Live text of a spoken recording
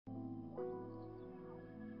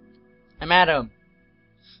I'm Adam.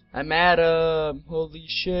 I'm Adam. Holy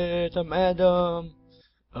shit, I'm Adam.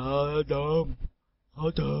 Adam.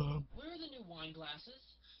 Adam. Where are the new wine glasses?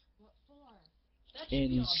 What for? That should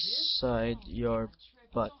be Inside obvious. your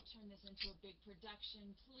butt. Don't turn this into a big production,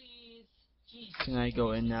 please. Jesus, Can I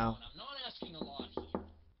go in now? I'm not asking a lot here.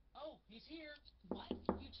 Oh, he's here. What?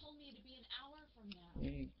 You told me to be an hour from now.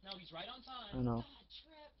 No, he's right on time. I know. God,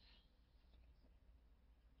 Trip.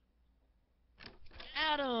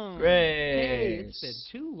 Adam! Grace. Hey, it's been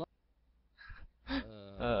too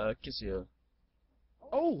long. Kiss you.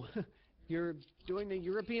 Oh, you're doing the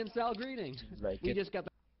European-style greeting. Like We it. just got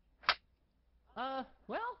the...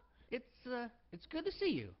 well, it's good to see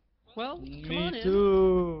you. Well, come on Me in.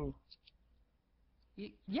 too.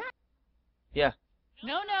 Yeah. Yeah.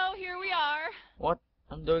 No, here we are. What?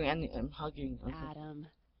 I'm doing I'm hugging. Okay. Adam.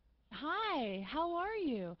 Hi, how are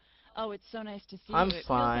you? Oh, it's so nice to see I'm you. It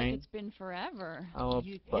fine. feels like it's been forever. How about,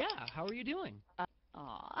 Yeah, how are you doing?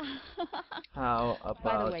 Aw. how about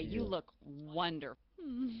By the way, you look wonderful.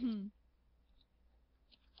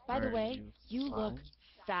 By the Are way, you look fine?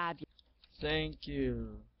 fabulous. Thank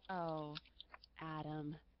you. Oh,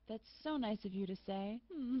 Adam, that's so nice of you to say.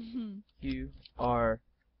 You are.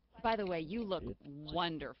 By the way, you look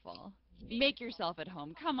wonderful. Make yourself at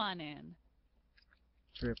home. Come on in.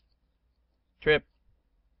 Trip.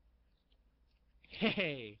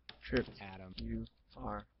 Hey, Trip. Adam. You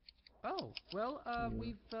are. Oh, well,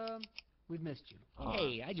 You we've missed you. are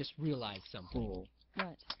Hey, I just realized something. cool.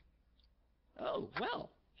 What? Oh,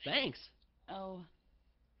 well, thanks. Oh,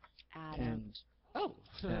 Adam. And Oh,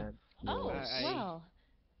 that Oh, I- well.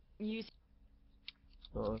 You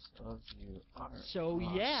both of you are. so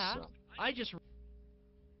yeah, awesome. I just...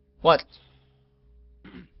 What?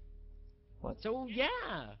 So yeah,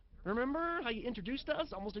 remember how you introduced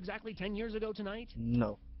us almost exactly 10 years ago tonight?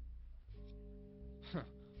 No.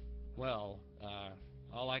 Well,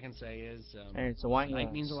 all I can say is, And it's a wine tonight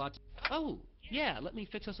glass. means a lot to... Oh, yeah, let me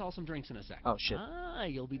fix us all some drinks in a sec. Oh shit. Ah,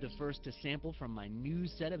 you'll be the first to sample from my new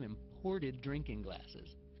set of imported drinking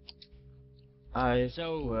glasses. I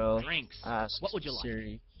So, will drinks. ask What would you like?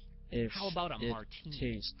 Siri if How about a it martini?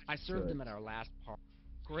 tastes I served good. them at our last party.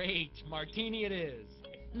 Great, martini it is.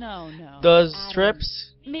 No. Does Adam,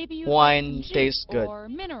 Trips maybe you wine like some taste juice good? or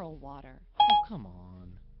mineral water. Oh, come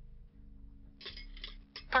on.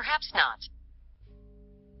 Perhaps not.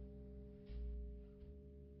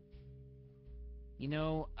 You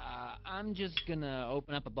know, I'm just gonna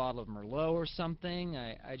open up a bottle of Merlot or something.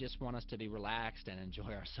 I just want us to be relaxed and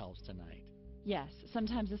enjoy ourselves tonight. Yes,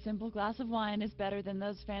 sometimes a simple glass of wine is better than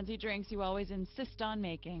those fancy drinks you always insist on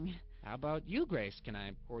making. How about you, Grace? Can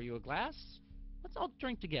I pour you a glass? Let's all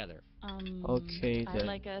drink together. Okay, I'd then.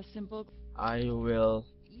 like a simple... I will.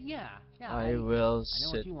 Yeah, I will I know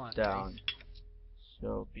what sit you want, down.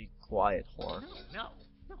 So be quiet, whore. No.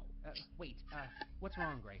 Wait, what's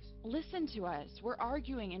wrong, Grace? Listen to us. We're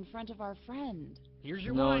arguing in front of our friend. Here's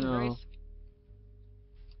your No, wine, no. Grace.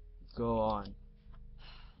 Go on.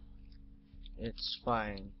 It's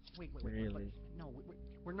fine. Wait, Really. no,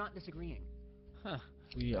 we're not disagreeing. Huh.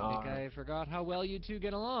 We I think are. I forgot how well you two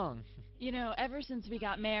get along. You know, ever since we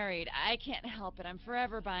got married, I can't help it. I'm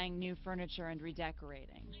forever buying new furniture and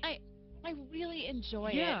redecorating. I really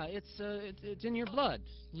enjoy Yeah, it. it's in your blood.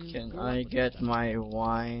 You Can grew up I with this get stuff. my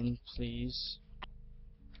wine, please?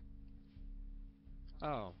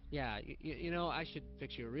 Oh, yeah. You know, I should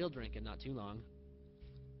fix you a real drink in not too long.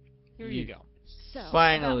 Here you go. So, about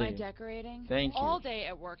Finally. my decorating, Thank you. all day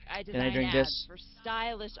at work I I design drink ads this? for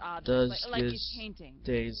stylish objects Does like these this paintings.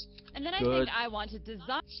 taste And then I good? think I want to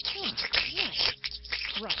design...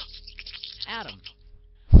 Right. Adam.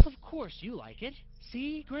 Of course you like it.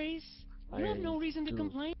 See, Grace? You have no reason to do.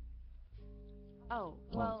 complain. Oh,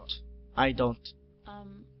 well, I don't.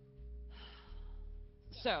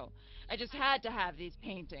 So, I just had to have these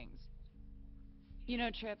paintings. You know,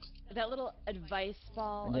 Trip, that little advice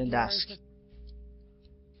ball And of then yours... ask.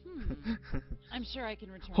 I'm sure I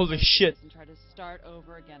can return Holy those shit. and try to start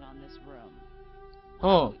over again on this room.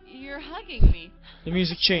 Oh, You're hugging me. the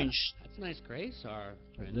music changed. That's nice, Grace. Our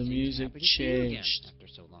friend The seems music happy to see you again changed. after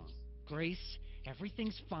so long. Grace,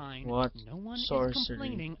 everything's fine. What No one is sorcery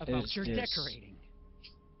complaining about is your this? decorating.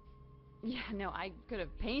 Yeah, no, I could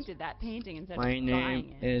have painted that painting instead My of buying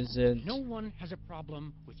name it. isn't No one has a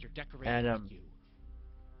problem with your decorating Adam. like you.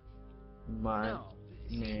 my No,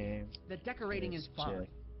 see, name. the decorating is fine. Jeff.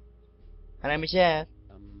 And I'm Jeff.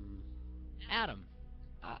 Adam,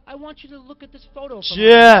 I want you to look at this photo from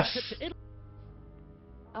Jeff! our trip to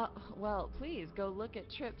Italy. Well, please go look at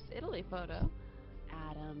Trip's Italy photo.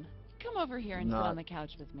 Adam, come over here and sit Not- on the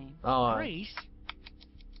couch with me. Oh, Grace,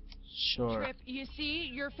 Sure. Trip, you see,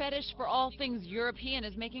 your fetish for all things European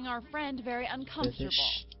is making our friend very uncomfortable.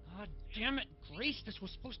 Fetish. God damn it, Grace, this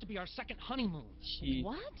was supposed to be our second honeymoon. He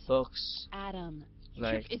What? looks Adam,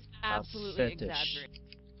 like Trip is a absolutely fetish. exaggerating.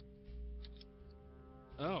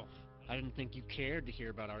 Oh, I didn't think you cared to hear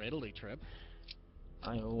about our Italy trip.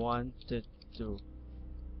 I wanted to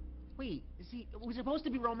Wait, it was supposed to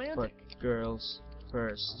be put romantic. girls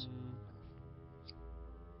first.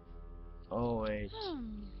 Oh wait,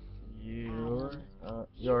 you're You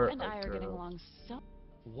you're and I a are getting girl. along so...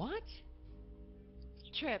 What?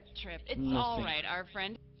 Trip, it's Nothing. alright, our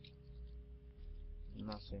friend...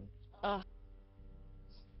 Nothing.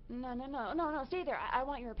 No, stay there. I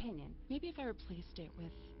want your opinion. Maybe if I replaced it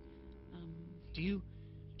with, Do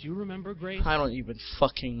you remember, Grace, I don't even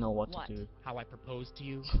fucking know what What? to do. how I proposed to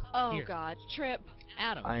you? Oh Here. God, Trip,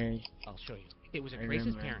 Adam, I I'll show you. It was at I Grace's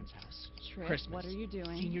remember. parents' house. Trip, Christmas. what are you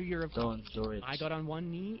doing? Senior year of don't college. do it. I got on one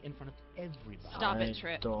knee in front of everybody. Stop I it,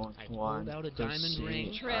 Trip. don't I pulled want out a to diamond see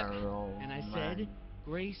ring. Trip. a And I said, romantic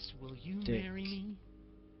Grace, will you Dick. marry me?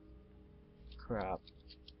 crap.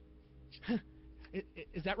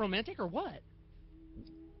 Is that romantic or what?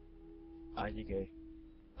 Are you gay?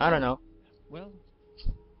 I don't know. Well,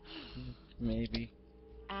 Maybe.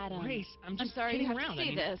 Adam, Grace, I'm just sorry kidding you have to around. see I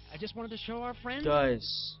mean, this. I just wanted to show our friend.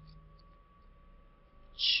 Guys,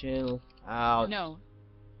 chill out. no.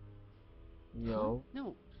 Yo,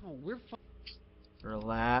 No, we're fine.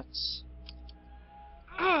 relax.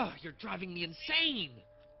 Ah, you're driving me insane.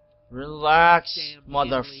 Relax, Damn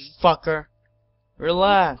motherfucker.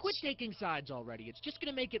 Relax. Quit taking sides already. It's just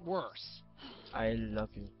gonna make it worse. I love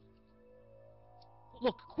you.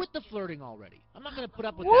 Look, quit the flirting already. I'm not gonna put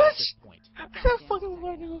up with What? that at this point. I'm not Goddamn fucking second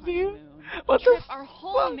flirting with you. honeymoon. What the Trip, our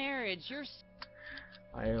whole fuck? marriage, you're...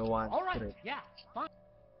 I want All right, to yeah, fine.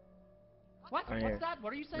 What? I What's that?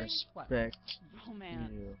 What are you saying? What? respect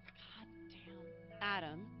Romance. you. Goddamn.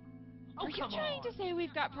 Adam, Oh, are you come trying on. to say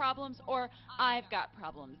we've got problems, or I've got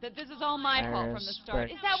problems? That this is all my I fault from the start?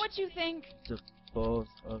 Is respect- that what you think? To both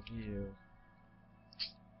of you.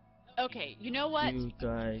 Okay, you know what? You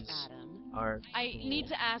guys Adam, are I cool. need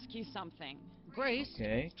to ask you something. Grace.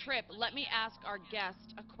 Okay, Trip, let me ask our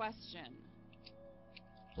guest a question.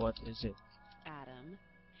 what is it? Adam,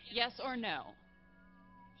 yes or no?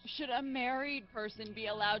 Should a married person be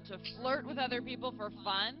allowed to flirt with other people for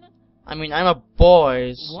fun? I mean, I'm a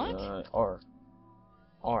boy. What?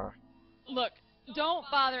 Or. Look, don't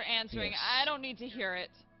bother answering. Yes. I don't need to hear it.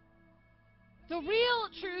 The real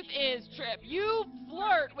truth is, Trip, you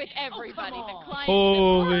flirt with everybody. come The on. clients,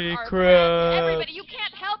 Holy the court, our crap. friends, everybody. You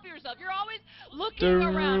can't help yourself. You're always looking The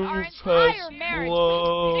around. Our roof entire has marriage.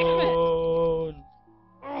 blown.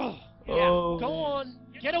 Oh, yeah. Oh. Go on.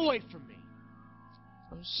 Get away from me.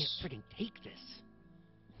 I'm Can't friggin' take this.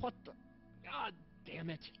 What the? God damn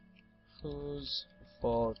it. Whose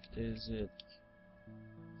fault is it?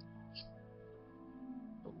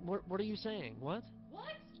 What are you saying? What? What?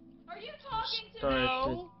 Are you talking to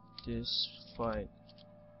Started me? this fight.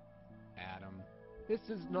 Adam, this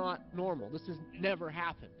is not normal. This has never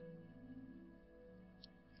happened.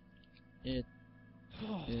 It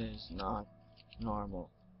is not normal.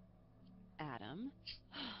 Adam,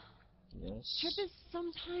 Yes. Trip is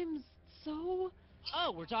sometimes so...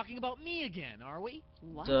 Oh, we're talking about me again, are we?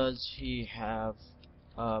 What? Does he have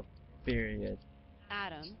a period?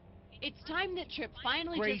 Adam, it's time that Trip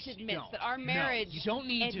finally Grace, just admits no, that our no, marriage... you don't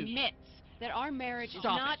need to. admits that our marriage Stop is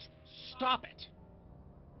not... it. Stop it.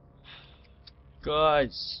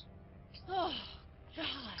 Guys, Oh, God.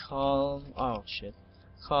 calm. Oh shit.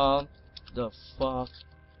 Calm the fuck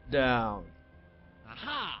down.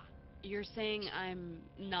 Aha! You're saying I'm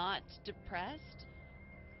not depressed?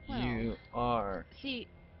 Well, You are. see,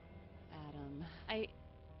 Adam,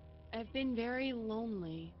 I've been very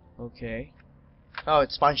lonely. Okay. Oh,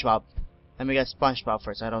 it's SpongeBob. Let me get SpongeBob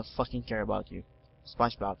first. I don't fucking care about you.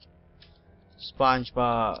 SpongeBob.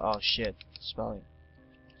 SpongeBob. Oh shit. Spelling.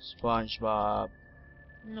 SpongeBob.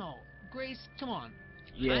 No, Grace, come on.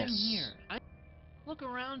 Yes. I'm here. Look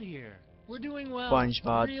around here. We're doing well.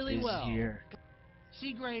 SpongeBob really is well. here.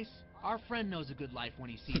 See, Grace, our friend knows a good life when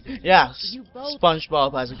he sees it. Yeah, You both...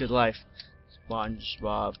 SpongeBob has a good life.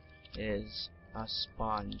 SpongeBob is a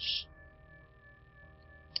sponge.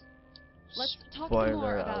 Let's talk some Spoiler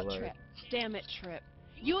more about alert. Trip. Damn it, Trip.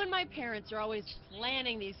 You and my parents are always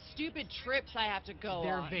planning these stupid trips I have to go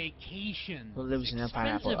They're on. vacations. Who lives in a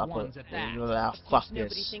pineapple? Expensive ones at that. Ah, Of fuck course,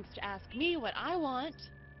 nobody this. thinks to ask me what I want.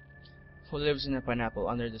 Who lives in a pineapple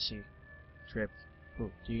under the sea? Trip.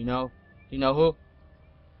 Who? Do you know? Do you know who?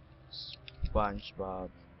 SpongeBob.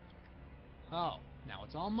 Oh, Now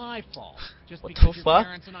it's all my fault. Just What because the your fuck?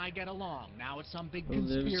 parents and I get along. Now it's some big Who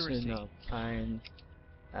lives conspiracy. in a pine?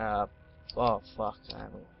 Oh fuck!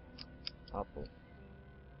 Apple. Apple.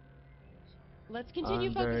 Let's continue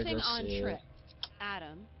Under focusing the on sea. Trip.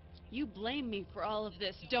 Adam, you blame me for all of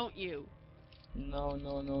this, don't you? No,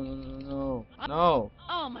 no, no, no, no, no. No!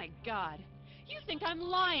 Oh my god. You think I'm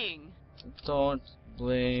lying. Don't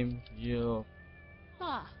blame you.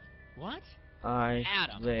 Ah, What? I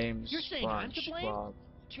Adam, blame you're saying I'm to blame? SpongeBob.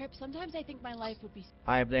 Trip, sometimes I think my life would be...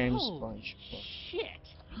 I blame Holy SpongeBob. shit.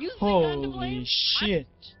 You think I'm to Holy blame? shit!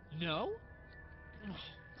 No? Ugh,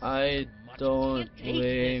 I so much. don't Can't take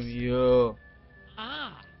blame this. you.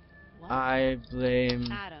 Ah, What? I blame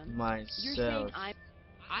Adam, You're saying myself.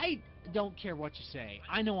 I don't care what you say.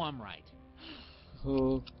 I know I'm right.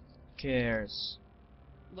 Who cares?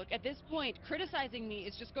 Look, at this point, criticizing me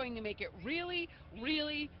is just going to make it really,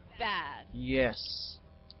 really bad. Yes.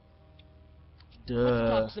 Let's Duh.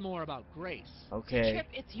 talk some more about Grace. Okay. Trip,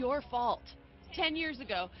 it's your fault. 10 years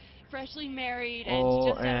ago, freshly married and Oh,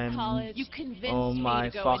 just out of and college, you convinced oh me my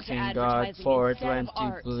to go into fucking god, advertising instead of 420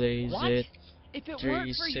 art. blaze What? it. If it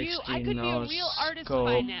weren't for you, 360 I could be a no real artist scope.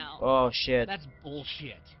 by now. Oh shit. That's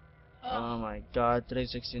bullshit. Oh my god,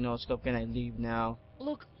 360 no scope. Can I leave now?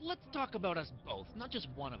 Look, let's talk about us both, not just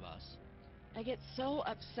one of us. I get so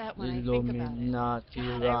upset when I think about it. Illuminati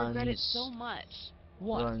God, I regret it so runs. much.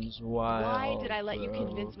 What? Runs wild. Why did I let you bro.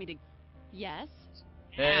 convince me to... Yes?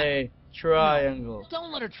 Hey, triangle. No,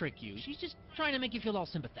 don't let her trick you. She's just trying to make you feel all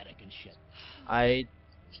sympathetic and shit. I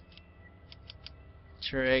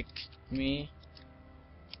trick me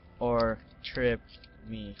or trip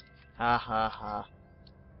me. Ha ha ha.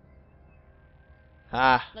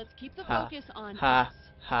 Ha Let's keep the Ha. focus on Ha. us,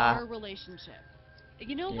 Ha. our relationship.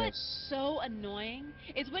 You know Yes. what's so annoying?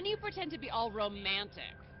 Is when you pretend to be all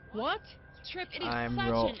romantic. What? Trip, it is I'm such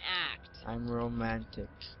ro- an act. I'm romantic.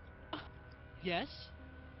 Yes?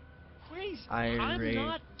 Grace, I I'm rate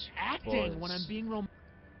not acting when boys. I'm being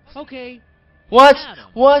Okay. What? Adam,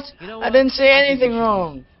 What? you know I what? didn't say I think we anything should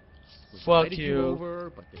wrong. leave. We Fuck invited you. over,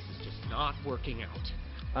 but this is just not working out.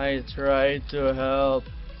 I tried to help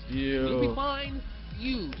You'll be you. fine.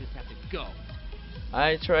 You just have to go.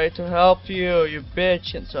 I tried to help you, you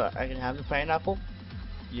bitch. And so I can have the pineapple?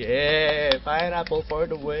 Yeah, pineapple for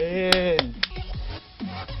the win.